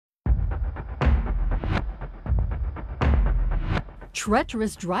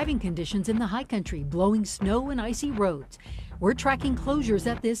Treacherous driving conditions in the high country, blowing snow and icy roads. We're tracking closures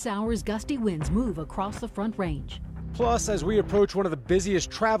at this hour as gusty winds move across the Front Range. Plus, as we approach one of the busiest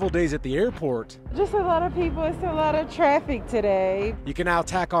travel days at the airport, just a lot of people, it's a lot of traffic today. You can now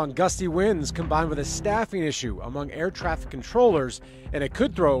tack on gusty winds combined with a staffing issue among air traffic controllers, and it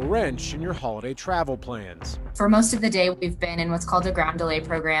could throw a wrench in your holiday travel plans. For most of the day, we've been in what's called a ground delay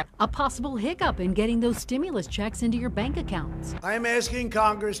program. A possible hiccup in getting those stimulus checks into your bank accounts. I am asking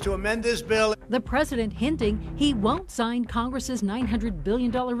Congress to amend this bill. The president hinting he won't sign Congress's $900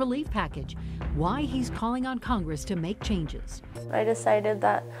 billion relief package. Why he's calling on Congress to make changes. I decided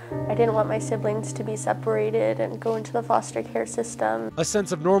that I didn't want my siblings to be separated and go into the foster care system. A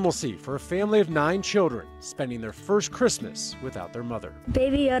sense of normalcy for a family of 9 children spending their first Christmas without their mother.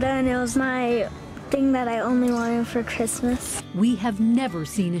 Baby Yoda, and it was my thing that I only wanted for Christmas. We have never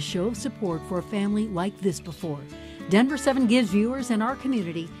seen a show of support for a family like this before. Denver7 gives viewers and our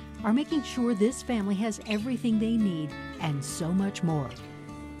community are making sure this family has everything they need and so much more.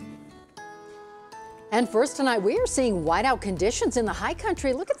 And first tonight, we are seeing whiteout conditions in the high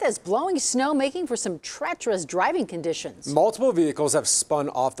country. Look at this, blowing snow making for some treacherous driving conditions. Multiple vehicles have spun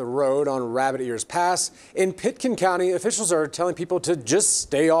off the road on Rabbit Ears Pass. In Pitkin County, officials are telling people to just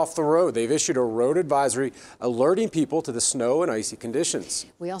stay off the road. They've issued a road advisory alerting people to the snow and icy conditions.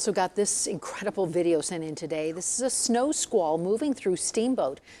 We also got this incredible video sent in today. This is a snow squall moving through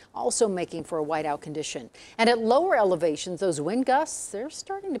Steamboat, also making for a whiteout condition. And at lower elevations, those wind gusts, they're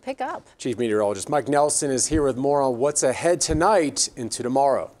starting to pick up. Chief Meteorologist Mike Nelson is here with more on what's ahead tonight into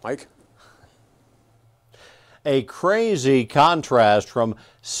tomorrow. Mike? A crazy contrast from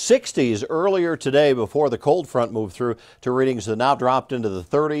 60s earlier today before the cold front moved through to readings that now dropped into the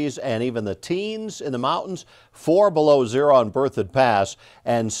 30s and even the teens in the mountains, 4 below zero on Berthoud Pass,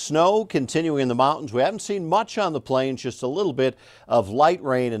 and snow continuing in the mountains. We haven't seen much on the plains, just a little bit of light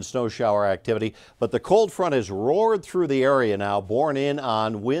rain and snow shower activity, but the cold front has roared through the area now, borne in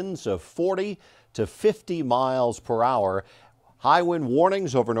on winds of 40 to 50 miles per hour. High wind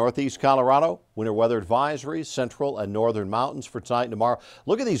warnings over northeast Colorado, winter weather advisories, central and northern mountains for tonight and tomorrow.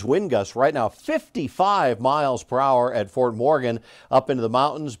 Look at these wind gusts right now, 55 miles per hour at Fort Morgan, up into the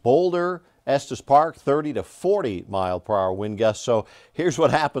mountains. Boulder, Estes Park, 30 to 40 mile per hour wind gusts. So here's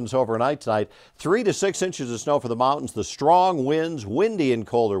what happens overnight tonight. 3 to 6 inches of snow for the mountains. The strong winds, windy and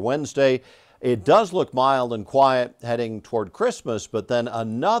colder Wednesday. It does look mild and quiet heading toward Christmas, but then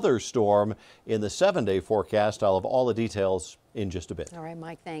another storm in the 7-day forecast. I'll have all the details in just a bit. All right,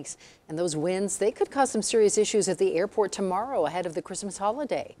 Mike, thanks. And those winds, they could cause some serious issues at the airport tomorrow ahead of the Christmas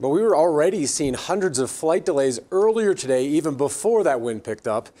holiday. But we were already seeing hundreds of flight delays earlier today, even before that wind picked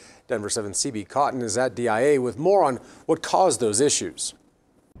up. Denver7 CB Cotton is at DIA with more on what caused those issues.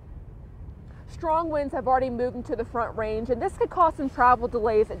 Strong winds have already moved into the Front Range, and this could cause some travel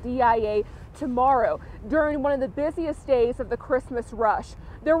delays at DIA tomorrow during one of the busiest days of the Christmas rush.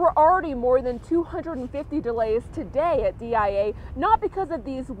 There were already more than 250 delays today at DIA, not because of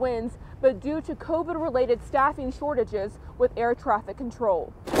these winds, but due to COVID-related staffing shortages with air traffic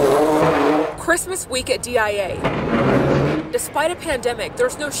control. Christmas week at DIA. Despite a pandemic,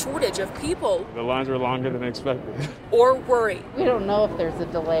 there's no shortage of people. The lines were longer than expected. Or worry. We don't know if there's a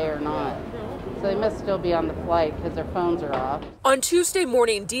delay or not. So they must still be on the flight because their phones are off. On Tuesday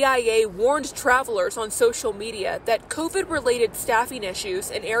morning, DIA warned travelers on social media that COVID-related staffing issues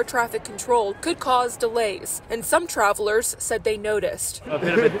and air traffic control could cause delays. And some travelers said they noticed. A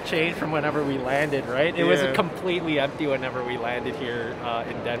bit of a change from whenever we landed, right? It was completely empty whenever we landed here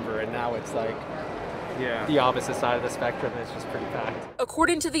in Denver, and now it's like the opposite side of the spectrum. Is just pretty packed.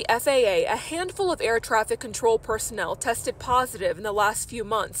 According to the FAA, a handful of air traffic control personnel tested positive in the last few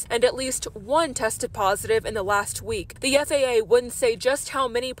months, and at least one tested positive in the last week. The FAA wouldn't say just how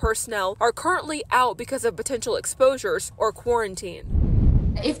many personnel are currently out because of potential exposures or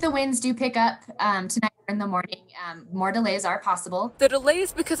quarantine. If the winds do pick up tonight or in the morning, more delays are possible. The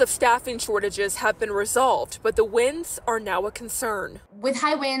delays because of staffing shortages have been resolved, but the winds are now a concern. With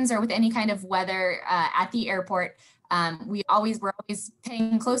high winds or with any kind of weather at the airport, we're always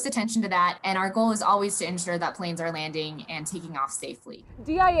paying close attention to that, and our goal is always to ensure that planes are landing and taking off safely.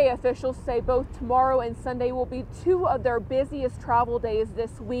 DIA officials say both tomorrow and Sunday will be 2 of their busiest travel days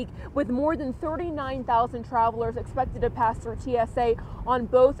this week, with more than 39,000 travelers expected to pass through TSA on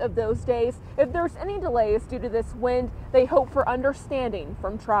both of those days. If there's any delays due to this wind, they hope for understanding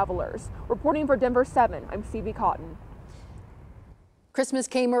from travelers. Reporting for Denver7, I'm CB Cotton. Christmas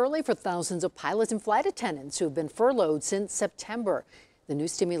came early for thousands of pilots and flight attendants who have been furloughed since September. The new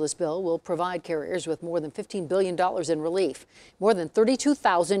stimulus bill will provide carriers with more than $15 billion in relief. More than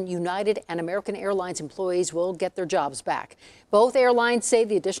 32,000 United and American Airlines employees will get their jobs back. Both airlines say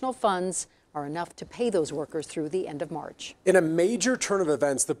the additional funds are enough to pay those workers through the end of March. In a major turn of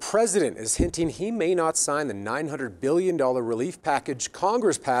events, the president is hinting he may not sign the $900 billion relief package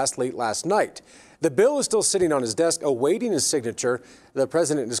Congress passed late last night. The bill is still sitting on his desk, awaiting his signature. The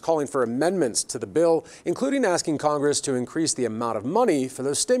president is calling for amendments to the bill, including asking Congress to increase the amount of money for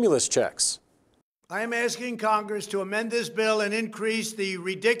those stimulus checks. I am asking Congress to amend this bill and increase the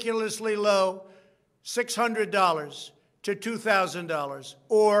ridiculously low $600 to $2,000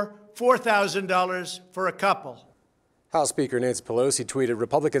 or $4,000 for a couple. House Speaker Nancy Pelosi tweeted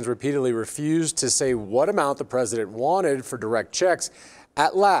Republicans repeatedly refused to say what amount the president wanted for direct checks.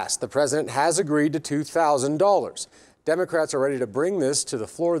 At last, the president has agreed to $2,000. Democrats are ready to bring this to the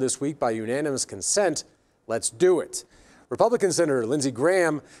floor this week by unanimous consent. Let's do it. Republican Senator Lindsey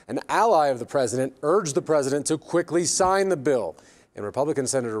Graham, an ally of the president, urged the president to quickly sign the bill. And Republican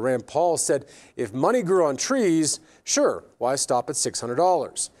Senator Rand Paul said if money grew on trees, sure, why stop at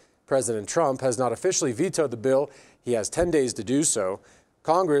 $600? President Trump has not officially vetoed the bill. He has 10 days to do so.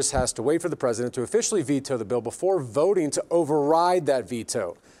 Congress has to wait for the president to officially veto the bill before voting to override that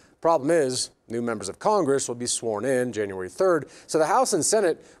veto. Problem is, new members of Congress will be sworn in January 3rd, so the House and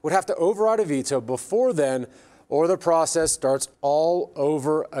Senate would have to override a veto before then, or the process starts all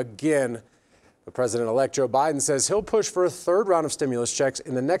over again. The president-elect Joe Biden says he'll push for a third round of stimulus checks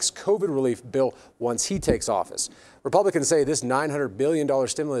in the next COVID relief bill once he takes office. Republicans say this $900 billion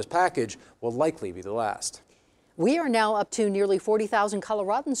stimulus package will likely be the last. We are now up to nearly 40,000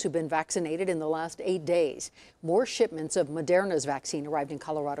 Coloradans who've been vaccinated in the last 8 days. More shipments of Moderna's vaccine arrived in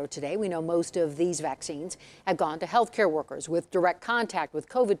Colorado today. We know most of these vaccines have gone to healthcare workers with direct contact with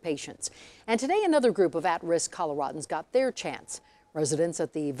COVID patients. And today, another group of at-risk Coloradans got their chance. Residents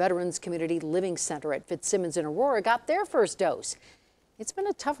at the Veterans Community Living Center at Fitzsimmons in Aurora got their first dose. It's been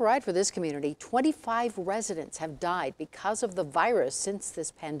a tough ride for this community. 25 residents have died because of the virus since this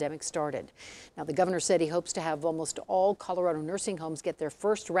pandemic started. Now, the governor said he hopes to have almost all Colorado nursing homes get their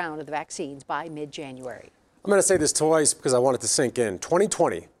first round of the vaccines by mid-January. I'm going to say this twice because I want it to sink in.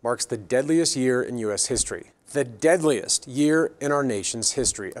 2020 marks the deadliest year in U.S. history. The deadliest year in our nation's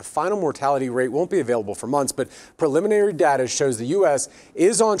history. A final mortality rate won't be available for months, but preliminary data shows the U.S.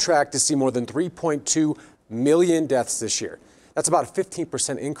 is on track to see more than 3.2 million deaths this year. That's about a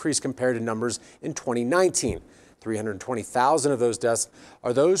 15% increase compared to numbers in 2019. 320,000 of those deaths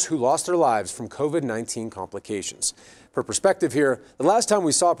are those who lost their lives from COVID-19 complications. For perspective here, the last time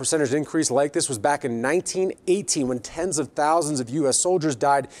we saw a percentage increase like this was back in 1918 when tens of thousands of U.S. soldiers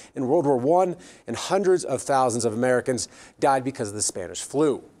died in World War I and hundreds of thousands of Americans died because of the Spanish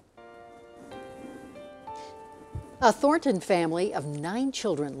flu. A Thornton family of 9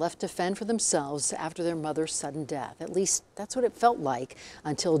 children left to fend for themselves after their mother's sudden death. At least that's what it felt like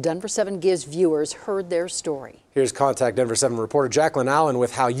until Denver7 Gives viewers heard their story. Here's Contact Denver7 reporter Jacqueline Allen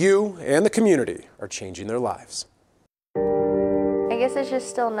with how you and the community are changing their lives. I guess it's just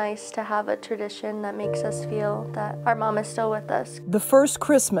still nice to have a tradition that makes us feel that our mom is still with us. The first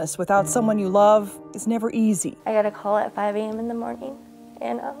Christmas without someone you love is never easy. I got a call at 5 a.m. in the morning,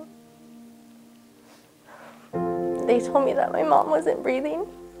 and they told me that my mom wasn't breathing.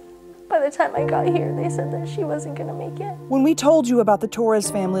 By the time I got here, they said that she wasn't gonna make it. When we told you about the Torres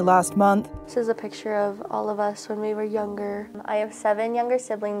family last month, this is a picture of all of us when we were younger. I have 7 younger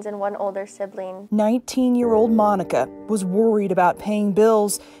siblings and 1 older sibling. 19-year-old Monica was worried about paying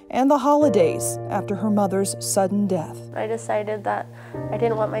bills and the holidays after her mother's sudden death. I decided that I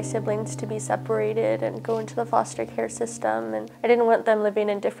didn't want my siblings to be separated and go into the foster care system, and I didn't want them living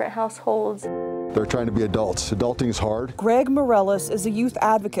in different households. They're trying to be adults. Adulting is hard. Greg Morellis is a youth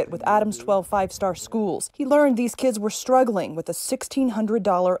advocate with Adams 12 5-star schools. He learned these kids were struggling with a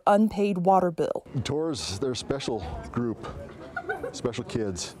 $1,600 unpaid water bill. Torres, they're a special group, special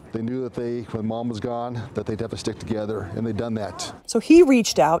kids. They knew that when mom was gone, that they'd have to stick together, and they'd done that. So he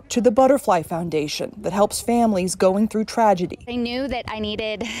reached out to the Butterfly Foundation that helps families going through tragedy. I knew that I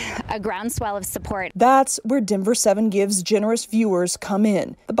needed a groundswell of support. That's where Denver7 Gives generous viewers come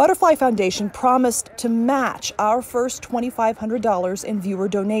in. The Butterfly Foundation promised to match our first $2,500 in viewer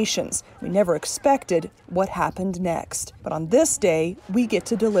donations. We never expected what happened next. But on this day, we get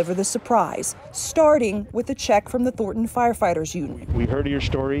to deliver the surprise, starting with a check from the Thornton Firefighters Union. We heard of your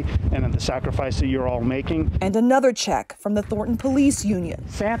story and the sacrifice that you're all making. And another check from the Thornton Police Union.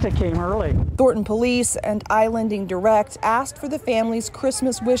 Santa came early. Thornton Police and iLending Direct asked for the family's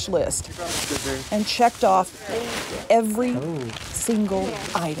Christmas wish list and checked off every single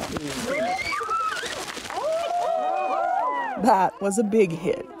item. That was a big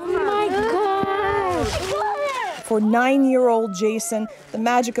hit. Oh my gosh! For 9-year-old Jason, the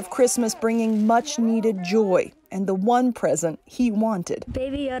magic of Christmas bringing much-needed joy and the one present he wanted.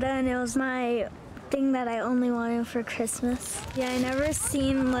 Baby Yoda, and it was my thing that I only wanted for Christmas. Yeah, I never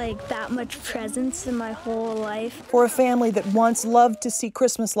seen like that much presents in my whole life. For a family that once loved to see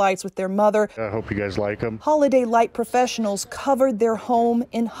Christmas lights with their mother, I hope you guys like them. holiday light professionals covered their home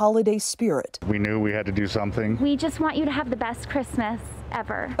in holiday spirit. We knew we had to do something. We just want you to have the best Christmas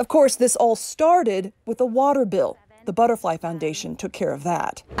ever. Of course, this all started with a water bill. The Butterfly Foundation took care of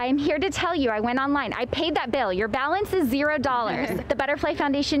that. I'm here to tell you, I went online. I paid that bill. Your balance is $0. The Butterfly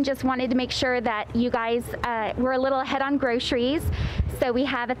Foundation just wanted to make sure that you guys were a little ahead on groceries. So we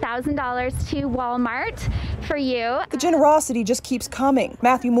have $1,000 to Walmart for you. The generosity just keeps coming.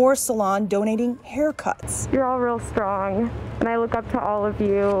 Matthew Moore's salon donating haircuts. You're all real strong, and I look up to all of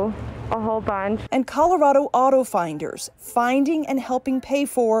you a whole bunch. And Colorado Auto Finders finding and helping pay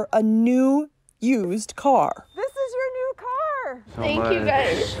for a new used car. This is your new car. Thank you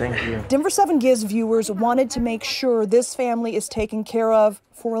guys. Thank you. Denver7 Gives viewers wanted to make sure this family is taken care of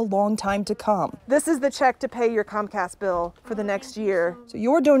for a long time to come. This is the check to pay your Comcast bill for the next year. So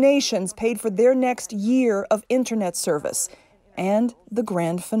your donations paid for their next year of internet service and the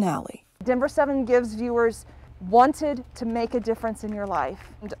grand finale. Denver7 Gives viewers wanted to make a difference in your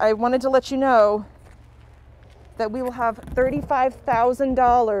life. And I wanted to let you know that we will have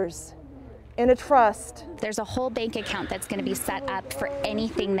 $35,000 in a trust. There's a whole bank account that's going to be set up for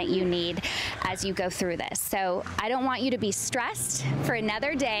anything that you need as you go through this. So I don't want you to be stressed for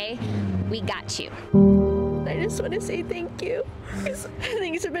another day. We got you. I just want to say thank you, because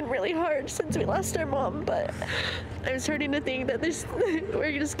things have been really hard since we lost our mom, but I'm starting to think that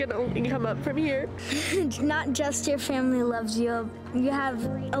we're just going to only come up from here. Not just your family loves you. You have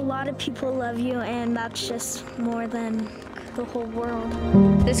a lot of people love you, and that's just more than the whole world.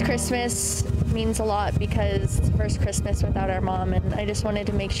 This Christmas means a lot because it's the first Christmas without our mom, and I just wanted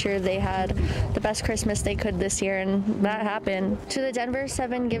to make sure they had the best Christmas they could this year, and that happened. To the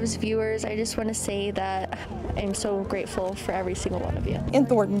Denver7 Gives viewers, I just want to say that I'm so grateful for every single one of you. In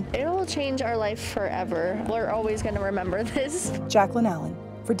Thornton. It will change our life forever. We're always going to remember this. Jacqueline Allen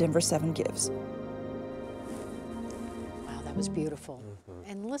for Denver7 Gives. Wow, that was beautiful.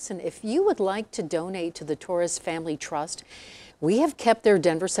 And listen, if you would like to donate to the Torres Family Trust, we have kept their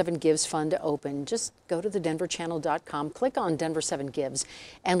Denver7 Gives fund open. Just go to thedenverchannel.com, click on Denver7 Gives,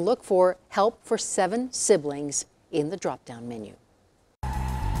 and look for Help for 7 Siblings in the drop-down menu.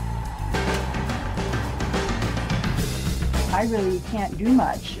 I really can't do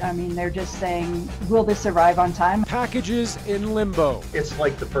much. I mean, they're just saying, will this arrive on time? Packages in limbo. It's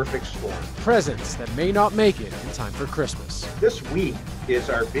like the perfect storm. Presents that may not make it in time for Christmas. This week is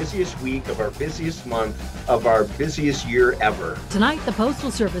our busiest week of our busiest month of our busiest year ever. Tonight, the Postal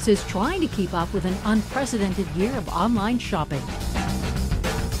Service is trying to keep up with an unprecedented year of online shopping.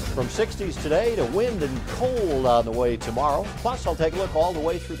 From 60s today to wind and cold on the way tomorrow. Plus, I'll take a look all the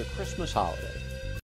way through the Christmas holiday.